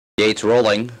Gates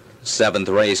rolling. 7th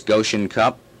race, Goshen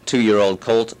Cup. 2-year-old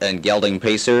Colt and Gelding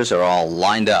Pacers are all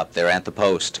lined up. They're at the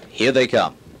post. Here they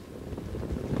come.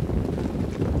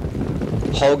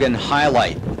 HOGAN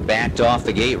HYLIGHT backed off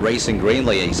the gate, racing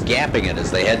greenly. He's gapping it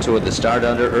as they head toward the start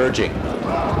under urging.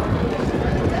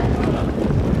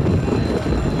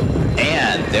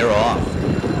 And they're off.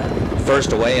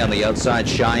 First away on the outside,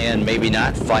 Cheyenne, maybe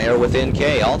not. Fire within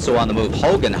K. Also on the move,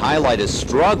 HOGAN HYLIGHT is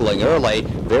struggling early.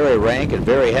 Very rank and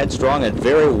very headstrong and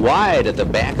very wide at the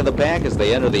back of the pack as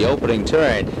they enter the opening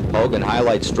turn. HOGAN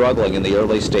HYLIGHT struggling in the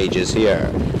early stages here.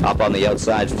 Up on the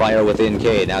outside, Fire within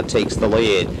K now takes the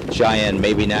lead. Cheyenne,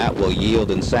 maybe not, will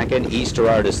yield in second. Easter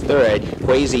Art is third.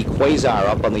 Quasar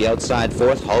up on the outside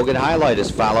fourth. HOGAN HYLIGHT is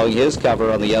following his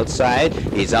cover on the outside.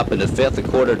 He's up into fifth, a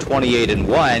quarter 28 and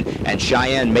 1. And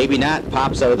Cheyenne, maybe not,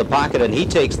 pops out of the pocket and he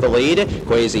takes the lead.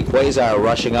 Quasar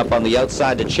rushing up on the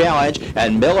outside to challenge.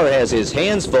 And Miller has his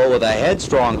hands full with a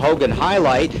headstrong HOGAN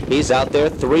HYLIGHT. He's out there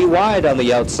 3 wide on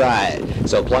the outside.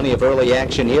 So plenty of early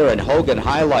action here, and HOGAN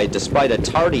HYLIGHT, despite a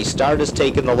tardy start, has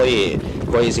taken the lead.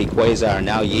 Quasar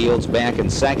now yields back in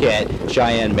second.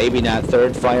 Cheyenne, maybe not,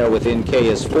 third. Fire within K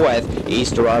is fourth.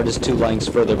 Easter Art is 2 lengths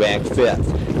further back, fifth.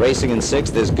 Racing in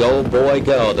sixth is Go Boy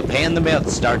Go. The Pan the Myth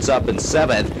starts up in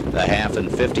seventh. The half in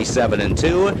 57 and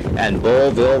 2. And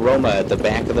Bullville Roma at the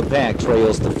back of the pack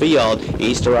trails the field.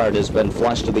 Easter Art has been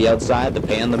flushed to the outside. The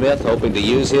Pan the Myth hoping to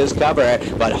use his cover,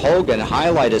 but HOGAN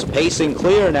HYLIGHT is pacing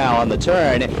clear now on the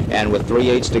turn, and with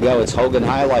 3/8 to go, it's HOGAN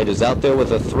HYLIGHT who's out there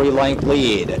with a 3-length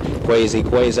lead.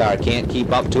 Quasar can't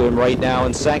keep up to him right now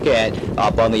in second.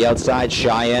 Up on the outside,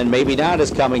 Cheyenne, maybe not,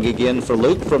 is coming again for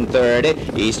Luke from third.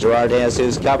 Easter Art has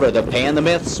his cover. The Pan the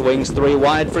Myth swings 3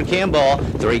 wide for Kimball.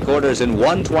 3/4 in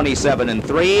 1:27 and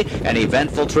 3. An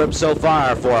eventful trip so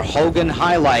far for HOGAN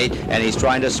HYLIGHT, and he's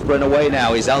trying to sprint away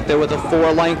now. He's out there with a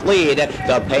 4-length lead.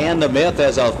 The Pan the Myth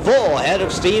has a full head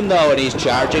of steam though, and he's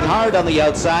charging hard on the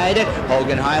outside.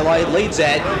 HOGAN HYLIGHT leads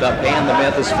it. The Pan the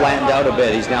Myth is flattened out a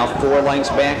bit. He's now 4 lengths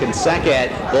back in second.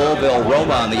 Bullville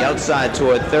Roma on the outside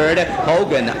toward third.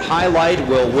 HOGAN HYLIGHT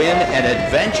will win an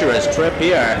adventurous trip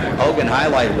here. HOGAN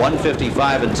HYLIGHT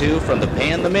 155 and 2 from the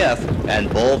Pan the Myth and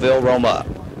Bullville Roma.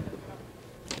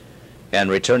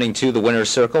 And returning to the winner's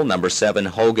circle, number 7,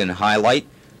 HOGAN HYLIGHT.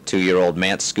 2-year-old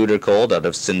Matt Scooter Colt out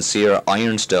of Sincere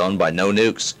Ironstone by No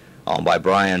Nukes. Owned by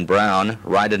Brian Brown,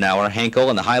 Ridenauer, Henkel,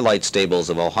 and the HYLIGHT stables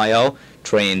of Ohio.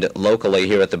 Trained locally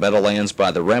here at the Meadowlands by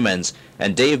the Remens.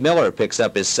 And Dave Miller picks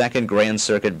up his 2nd Grand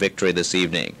Circuit victory this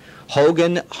evening.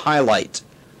 HOGAN HYLIGHT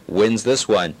wins this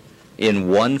one in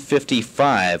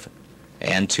 155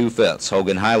 and 2/5.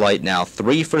 HOGAN HYLIGHT now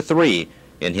 3 for 3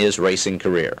 in his racing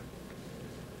career.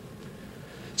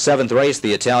 7th race,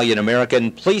 the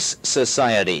Italian-American Police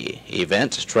Society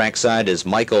event. Trackside is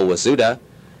Michael Wazuda,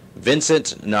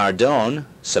 Vincent Nardone,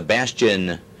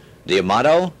 Sebastian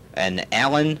Diamato, and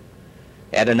Alan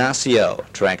Adonacio.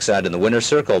 Trackside in the winner's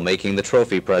circle making the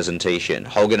trophy presentation.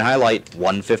 HOGAN HYLIGHT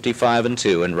 155 and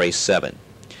 2 in race 7.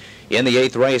 In the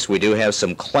 8th race, we do have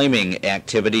some claiming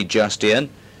activity just in.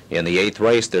 In the 8th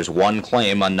race, there's 1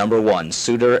 claim on number 1,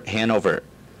 Suitor Hanover.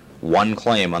 1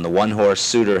 claim on the 1-horse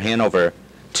Suitor Hanover.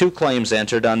 2 claims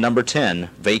entered on number 10,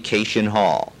 Vacation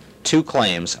Hall. 2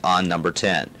 claims on number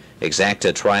 10.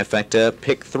 Exacta trifecta,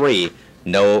 pick 3.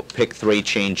 No pick 3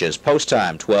 changes. Post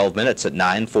time 12 minutes at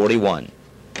 9:41.